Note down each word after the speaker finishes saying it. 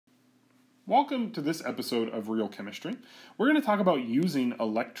Welcome to this episode of Real Chemistry. We're going to talk about using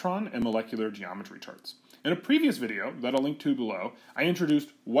electron and molecular geometry charts. In a previous video that I'll link to below, I introduced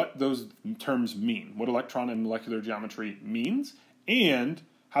what those terms mean, what electron and molecular geometry means, and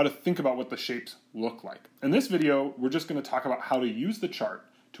how to think about what the shapes look like. In this video, we're just going to talk about how to use the chart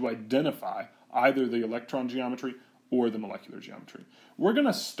to identify either the electron geometry or the molecular geometry. We're going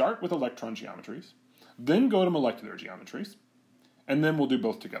to start with electron geometries, then go to molecular geometries, and then we'll do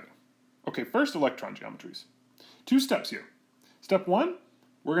both together. Okay, first electron geometries. Two steps here. Step one,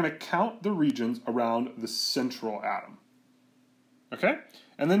 we're going to count the regions around the central atom. Okay?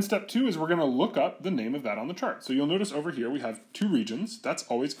 And then step two is we're going to look up the name of that on the chart. So you'll notice over here we have two regions. That's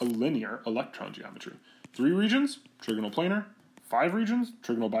always a linear electron geometry. 3 regions, trigonal planar. 5 regions,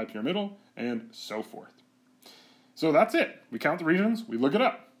 trigonal bipyramidal, and so forth. So that's it. We count the regions, we look it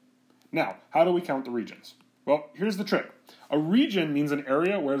up. Now, how do we count the regions? Well, here's the trick. A region means an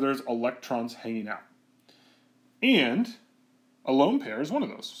area where there's electrons hanging out. And a lone pair is one of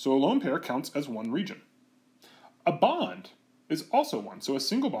those. So a lone pair counts as one region. A bond is also one. So a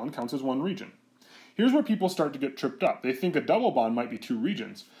single bond counts as one region. Here's where people start to get tripped up. They think a double bond might be 2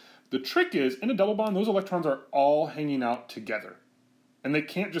 regions. The trick is, in a double bond, those electrons are all hanging out together. And they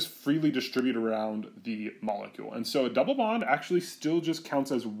can't just freely distribute around the molecule. And so a double bond actually still just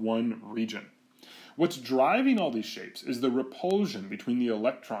counts as one region. What's driving all these shapes is the repulsion between the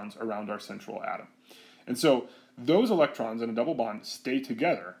electrons around our central atom. And so those electrons in a double bond stay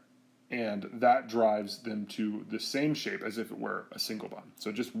together, and that drives them to the same shape as if it were a single bond.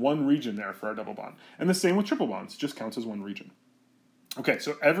 So just one region there for our double bond. And the same with triple bonds, just counts as one region. Okay,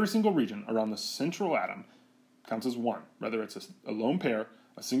 so every single region around the central atom counts as one, whether it's a lone pair,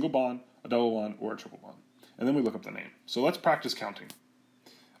 a single bond, a double bond, or a triple bond. And then we look up the name. So let's practice counting.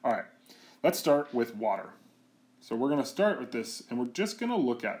 All right. Let's start with water. So we're going to start with this, and we're just going to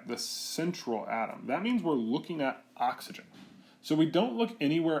look at the central atom. That means we're looking at oxygen. So we don't look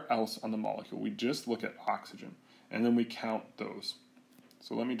anywhere else on the molecule. We just look at oxygen, and then we count those.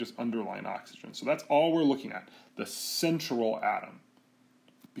 So let me just underline oxygen. So that's all we're looking at, the central atom,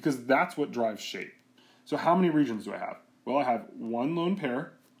 because that's what drives shape. So how many regions do I have? Well, I have one lone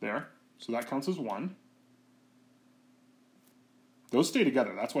pair there, so that counts as one. Those stay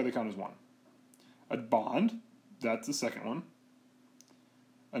together. That's why they count as one. A bond, that's the second one.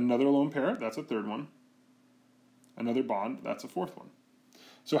 Another lone pair, that's a third one. Another bond, that's a fourth one.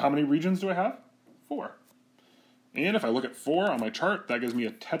 So how many regions do I have? 4. And if I look at 4 on my chart, that gives me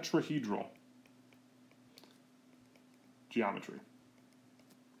a tetrahedral geometry.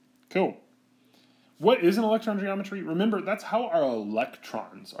 Cool. What is an electron geometry? Remember, that's how our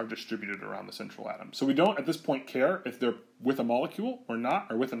electrons are distributed around the central atom. So we don't, at this point, care if they're with a molecule or not,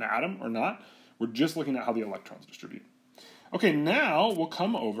 or with an atom or not. We're just looking at how the electrons distribute. Okay, now we'll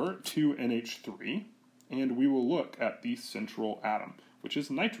come over to NH3, and we will look at the central atom, which is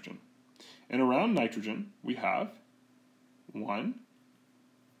nitrogen. And around nitrogen, we have 1,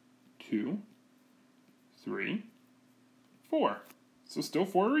 2, 3, 4. So still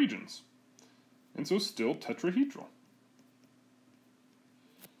 4 regions. And so still tetrahedral.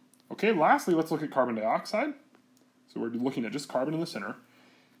 Okay, lastly, let's look at carbon dioxide. So we're looking at just carbon in the center.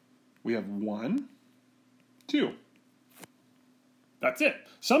 We have 1, 2. That's it.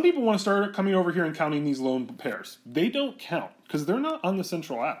 Some people want to start coming over here and counting these lone pairs. They don't count because they're not on the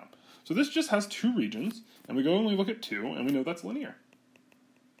central atom. So this just has 2 regions, and we go and we look at 2, and we know that's linear.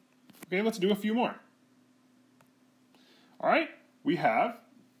 Okay, let's do a few more. All right, we have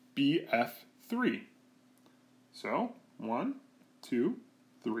BF3. So 1, 2,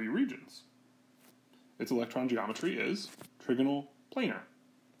 3 regions. Its electron geometry is trigonal planar.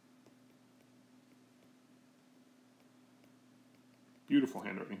 Beautiful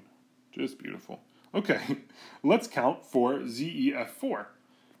handwriting. Just beautiful. Okay, let's count for ZEF4.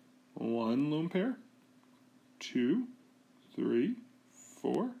 1 lone pair, 2, 3,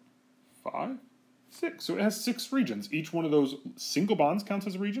 4, 5, 6. So it has 6 regions. Each one of those single bonds counts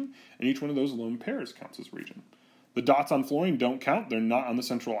as a region, and each one of those lone pairs counts as a region. The dots on fluorine don't count. They're not on the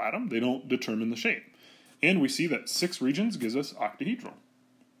central atom. They don't determine the shape. And we see that 6 regions gives us octahedral.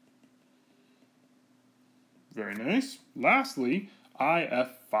 Very nice. Lastly,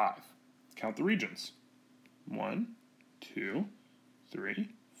 IF5. Count the regions. 1, 2, 3,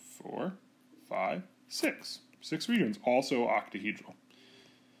 4, 5, 6. 6 regions, also octahedral.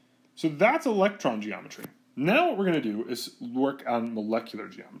 So that's electron geometry. Now what we're going to do is work on molecular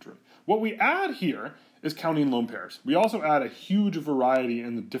geometry. What we add here is counting lone pairs. We also add a huge variety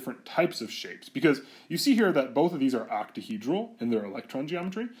in the different types of shapes, because you see here that both of these are octahedral in their electron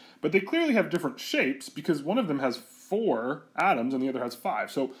geometry, but they clearly have different shapes because one of them has 4 atoms and the other has 5.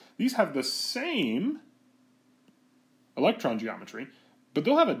 So these have the same electron geometry, but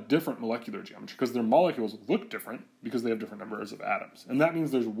they'll have a different molecular geometry because their molecules look different because they have different numbers of atoms. And that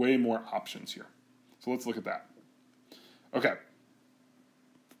means there's way more options here. So let's look at that. Okay.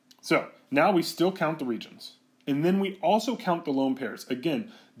 So now we still count the regions. And then we also count the lone pairs.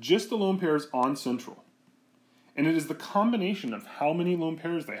 Again, just the lone pairs on central. And it is the combination of how many lone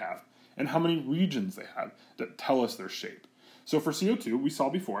pairs they have and how many regions they have that tell us their shape. So for CO2, we saw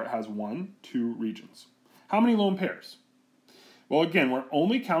before it has 1, 2 regions. How many lone pairs? Well, again, we're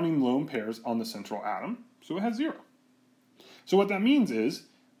only counting lone pairs on the central atom, so it has 0. So what that means is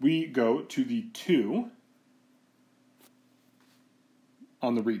we go to the 2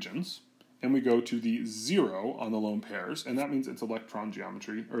 on the regions, and we go to the 0 on the lone pairs, and that means its electron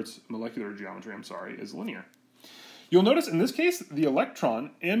geometry, or its molecular geometry, is linear. You'll notice in this case, the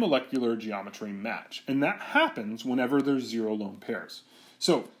electron and molecular geometry match, and that happens whenever there's 0 lone pairs.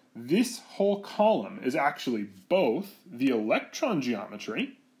 So this whole column is actually both the electron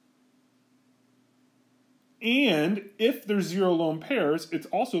geometry, and if there's 0 lone pairs, it's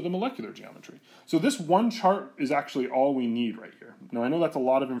also the molecular geometry. So this one chart is actually all we need right here. Now I know that's a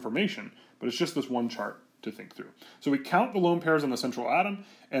lot of information, but it's just this one chart to think through. So we count the lone pairs on the central atom,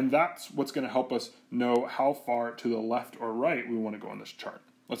 and that's what's going to help us know how far to the left or right we want to go on this chart.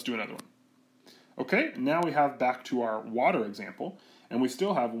 Let's do another one. Okay, now we have back to our water example, and we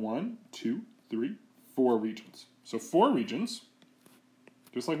still have 1, 2, 3, 4 regions. So 4 regions,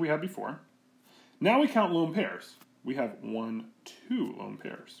 just like we had before. Now we count lone pairs. We have 1, 2 lone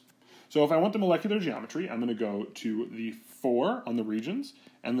pairs. So if I want the molecular geometry, I'm going to go to the 4 on the regions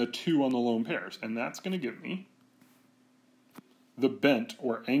and the 2 on the lone pairs. And that's going to give me the bent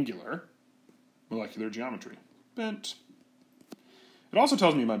or angular molecular geometry. Bent. It also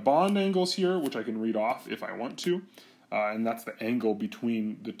tells me my bond angles here, which I can read off if I want to. And that's the angle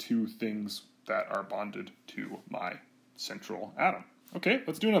between the two things that are bonded to my central atom. Okay,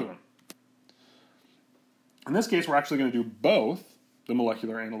 let's do another one. In this case, we're actually going to do both the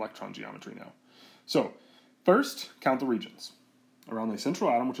molecular and electron geometry now. So first, count the regions around the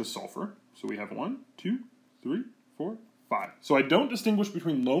central atom, which is sulfur. So we have 1, 2, 3, 4, 5. So I don't distinguish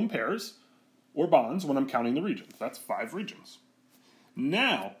between lone pairs or bonds when I'm counting the regions. That's 5 regions.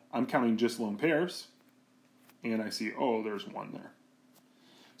 Now I'm counting just lone pairs, and I see, oh, there's 1 there.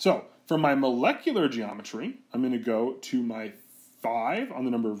 So for my molecular geometry, I'm going to go to my 5 on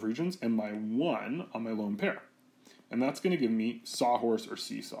the number of regions and my 1 on my lone pair. And that's going to give me sawhorse or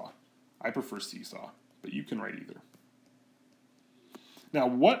seesaw. I prefer seesaw, but you can write either. Now,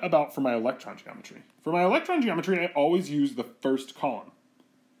 what about for my electron geometry? For my electron geometry, I always use the first column.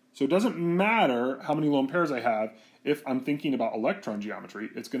 So it doesn't matter how many lone pairs I have. If I'm thinking about electron geometry,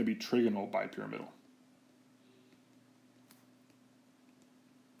 it's going to be trigonal bipyramidal.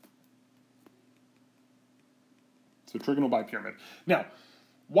 So trigonal bipyramid. Now,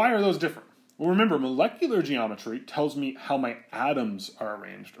 why are those different? Well, remember, molecular geometry tells me how my atoms are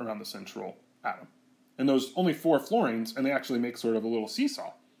arranged around the central atom. And those only 4 fluorines, and they actually make sort of a little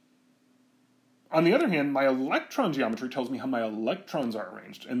seesaw. On the other hand, my electron geometry tells me how my electrons are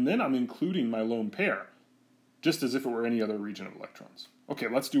arranged, and then I'm including my lone pair, just as if it were any other region of electrons. Okay,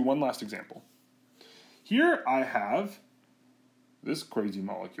 let's do one last example. Here I have this crazy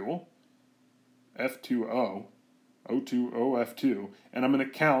molecule, F2O, O2OF2, and I'm going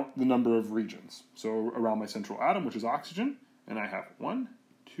to count the number of regions. So around my central atom, which is oxygen, and I have 1,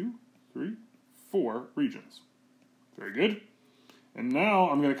 2, 3, 4 regions. Very good. And now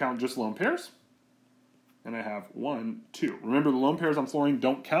I'm going to count just lone pairs, and I have 1, 2. Remember, the lone pairs on fluorine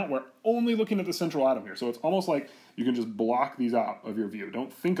don't count. We're only looking at the central atom here, so it's almost like you can just block these out of your view.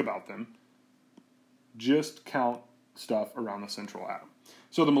 Don't think about them. Just count stuff around the central atom.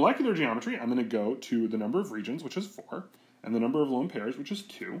 So the molecular geometry, I'm going to go to the number of regions, which is 4, and the number of lone pairs, which is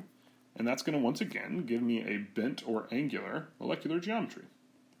 2, and that's going to once again give me a bent or angular molecular geometry.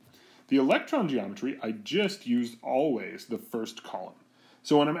 The electron geometry, I just used always the first column.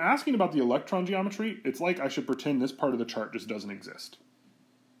 So when I'm asking about the electron geometry, it's like I should pretend this part of the chart just doesn't exist.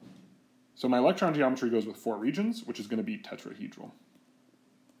 So my electron geometry goes with 4 regions, which is going to be tetrahedral.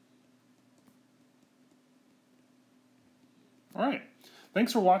 All right.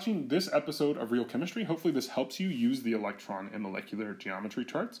 Thanks for watching this episode of Real Chemistry. Hopefully this helps you use the electron and molecular geometry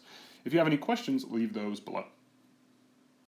charts. If you have any questions, leave those below.